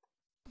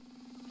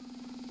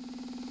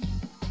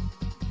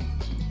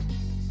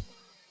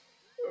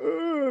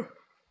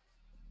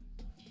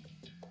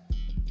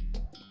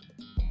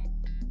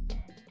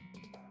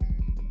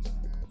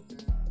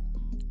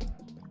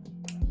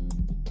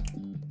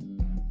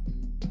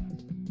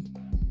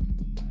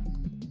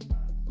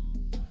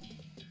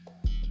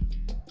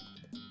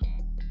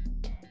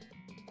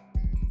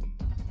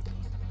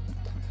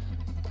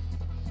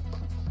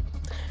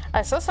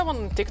 I saw someone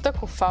on TikTok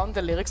who found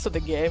the lyrics to the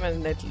game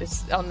and it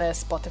is on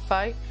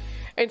Spotify.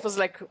 And it was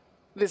like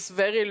this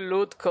very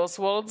lewd curse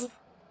words.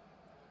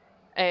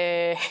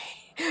 And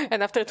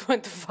after it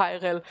went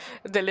viral,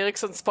 the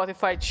lyrics on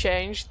Spotify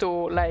changed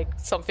to like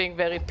something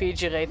very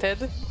PG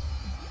rated.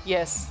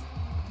 Yes.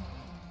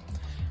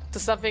 To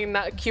something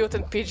not cute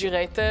and PG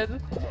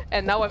rated.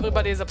 And now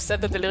everybody is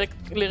upset that the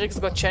lyrics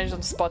got changed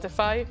on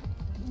Spotify.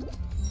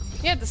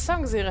 Yeah, the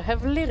songs here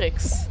have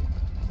lyrics.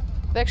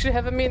 They actually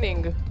have a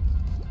meaning.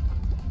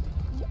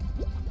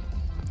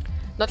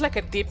 Not like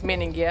a deep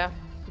meaning, yeah,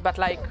 but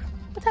like,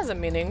 it has a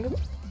meaning.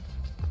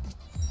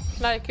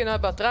 Like, you know,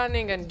 about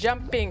running and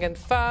jumping and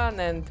fun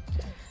and,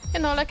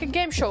 you know, like a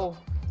game show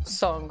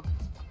song.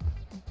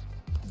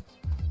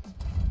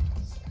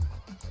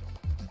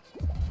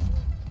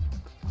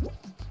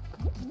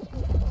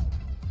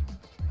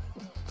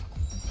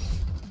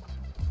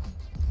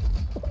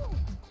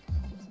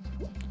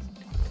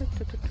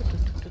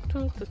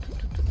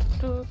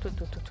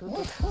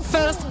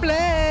 First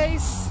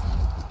place!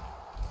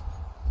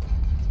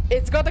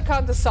 It's gotta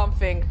count as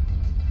something.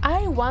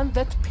 I want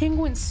that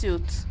penguin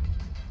suit.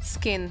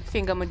 Skin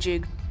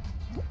thingamajig.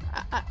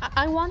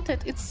 I want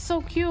it. It's so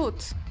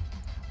cute.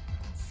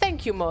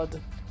 Thank you, mod.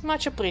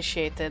 Much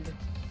appreciated.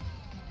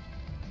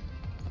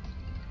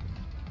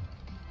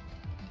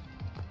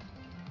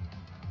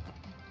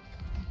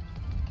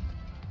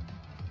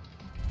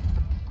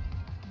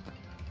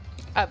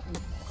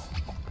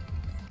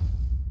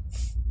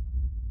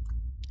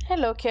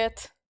 Hello,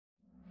 cat.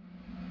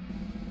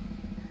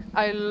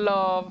 I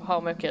love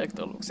how my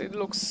character looks. It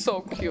looks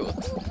so cute.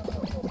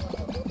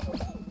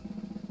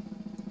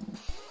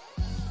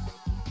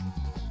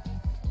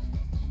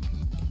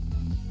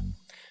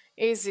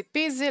 Easy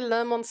peasy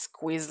lemon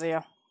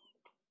squeezy.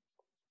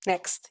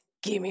 Next,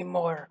 give me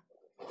more.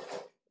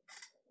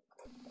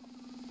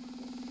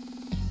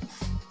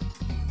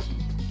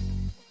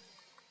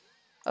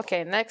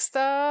 Okay, next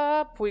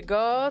up we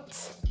got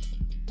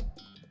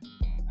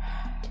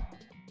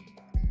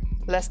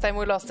Last time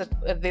we lost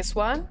at this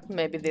one.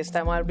 Maybe this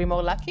time I'll be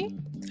more lucky.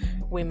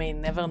 We may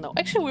never know.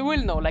 Actually, we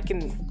will know, like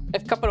in a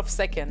couple of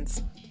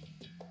seconds.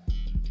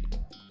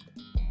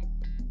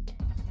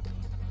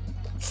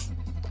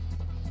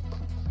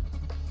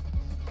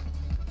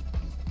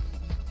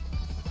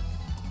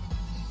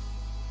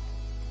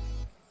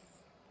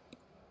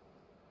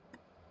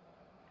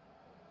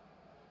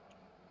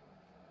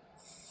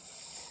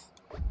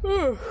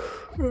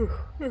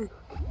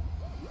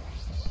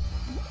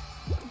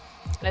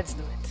 Let's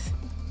do it.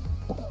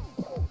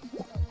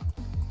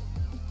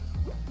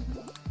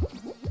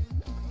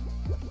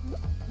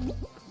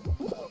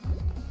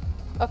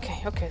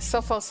 Okay,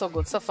 so far so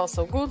good, so far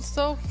so good,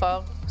 so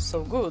far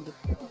so good.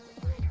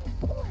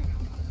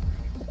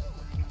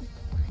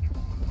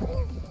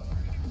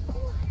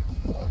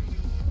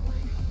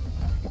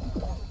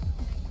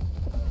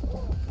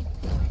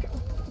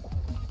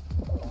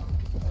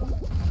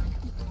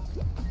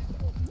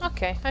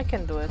 Okay, I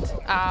can do it.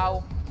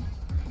 Ow.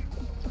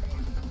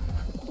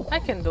 I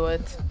can do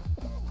it.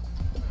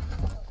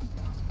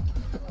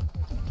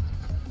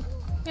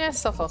 Yeah,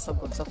 so far so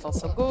good, so far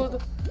so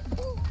good.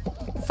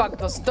 Fuck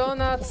those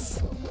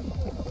donuts.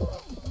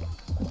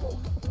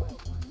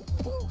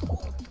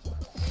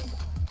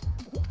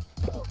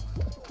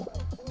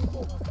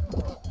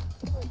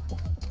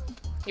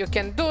 You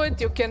can do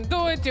it, you can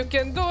do it, you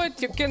can do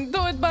it, you can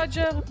do it,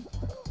 Badger.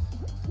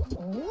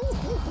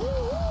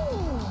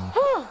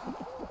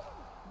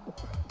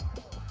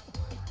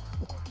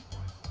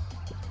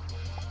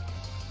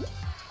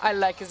 I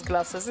like his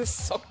glasses, he's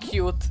so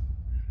cute.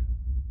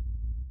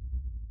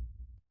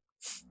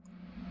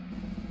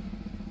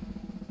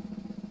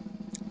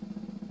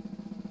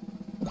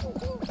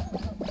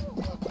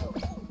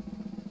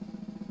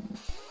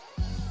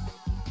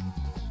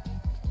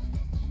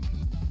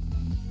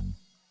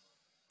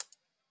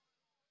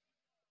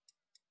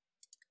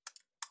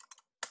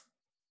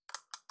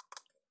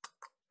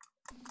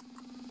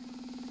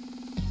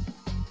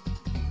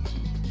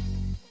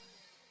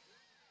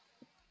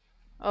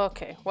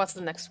 Okay, what's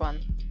the next one?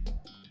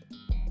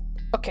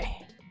 Okay.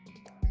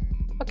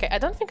 Okay, I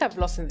don't think I've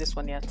lost in this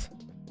one yet.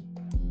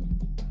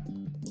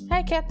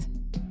 Hi, Cat.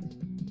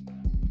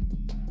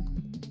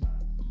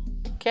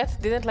 Cat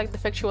didn't like the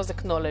fact she was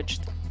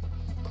acknowledged.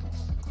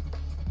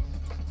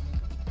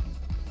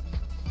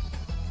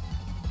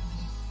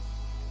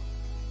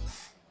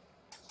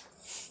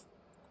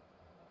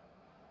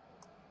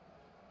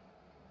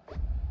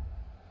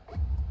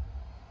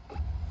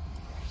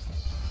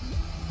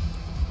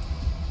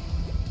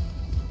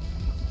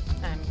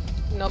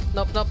 Nope.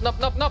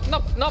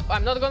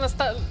 I'm not gonna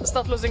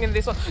start losing in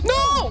this one.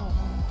 No!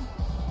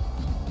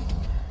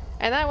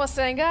 And I was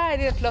saying, I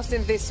didn't lose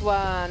in this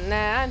one.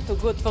 Nah, I'm too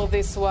good for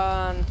this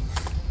one.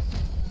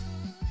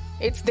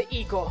 It's the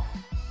ego.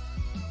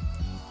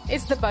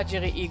 It's the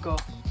budgery ego.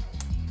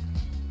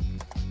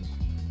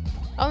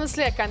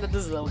 Honestly, I kinda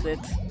deserved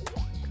it.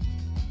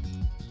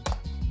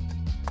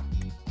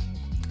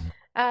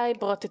 I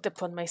brought it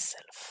upon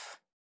myself.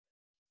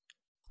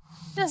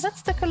 Yes,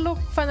 let's take a look,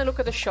 final look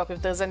at the shop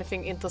if there's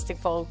anything interesting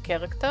for our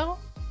character.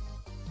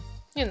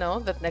 You know,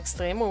 that next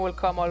stream we will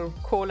come all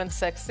cool and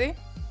sexy.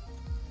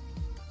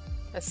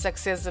 As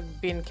sexy as a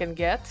bean can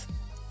get.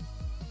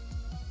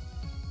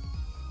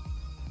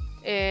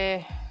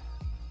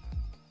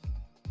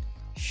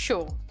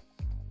 Sure.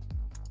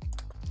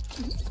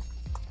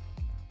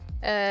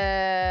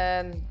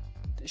 And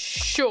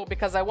sure,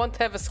 because I won't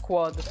have a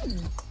squad.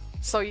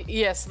 So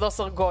yes, those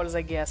are goals,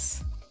 I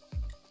guess.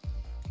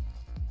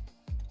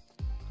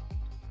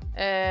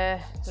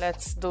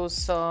 Let's do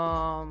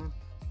some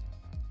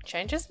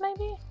changes,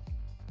 maybe?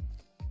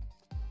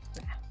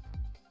 Nah.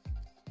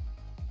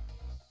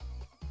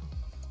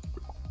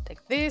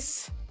 Take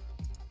this.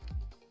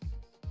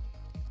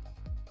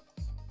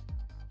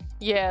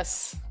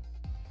 Yes.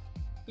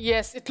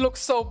 Yes, it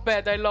looks so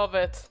bad, I love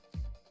it.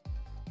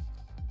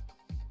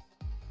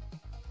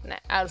 Nah,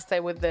 I'll stay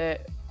with the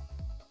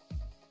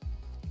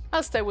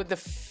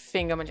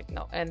finger magic.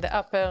 No, and the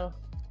upper.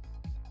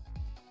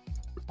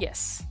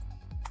 Yes.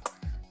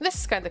 This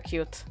is kind of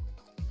cute.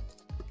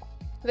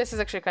 This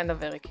is actually kind of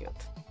very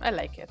cute. I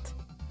like it.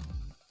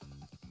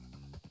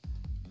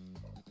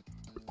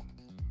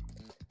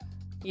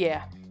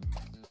 Yeah.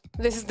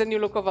 This is the new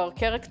look of our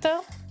character.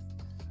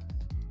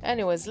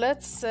 Anyways,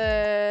 let's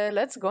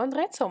go and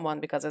raid someone,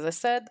 because as I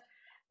said,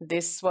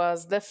 this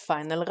was the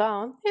final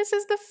round. This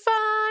is the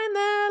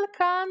final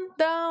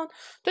countdown.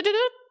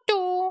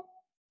 Do-do-do-do.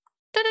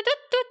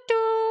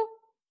 Do-do-do-do-do.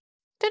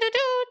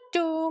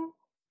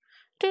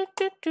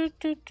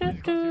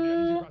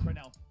 Do-do-do-do.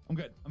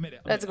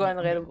 Let's go and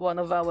raid one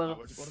of our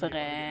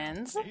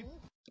friends.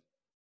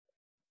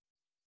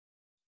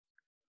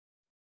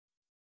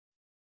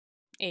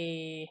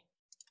 Yeah,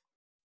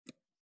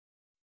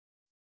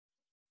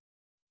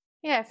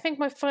 I think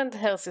my friend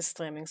Health is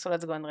streaming, so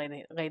let's go and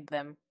raid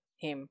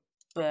him.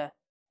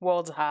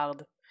 Words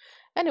hard.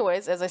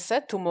 Anyways, as I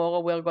said, tomorrow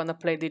we're gonna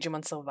play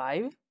Digimon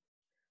Survive.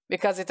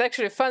 Because it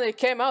actually finally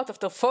came out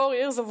after 4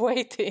 years of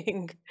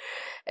waiting.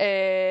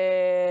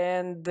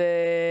 And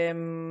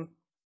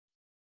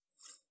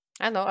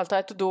I know, I'll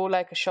try to do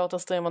like a shorter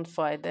stream on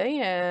Friday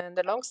and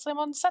a long stream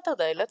on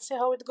Saturday. Let's see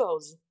how it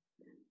goes.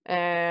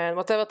 And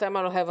whatever time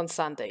I'll have on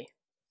Sunday.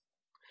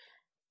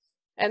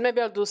 And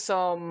maybe I'll do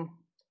some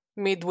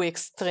midweek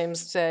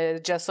streams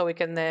just so we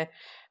can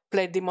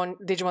play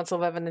Digimon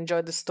Survive and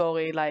enjoy the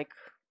story like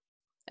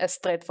as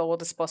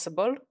straightforward as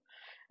possible.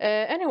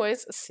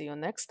 Anyways, see you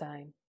next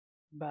time.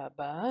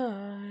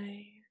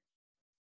 Bye-bye.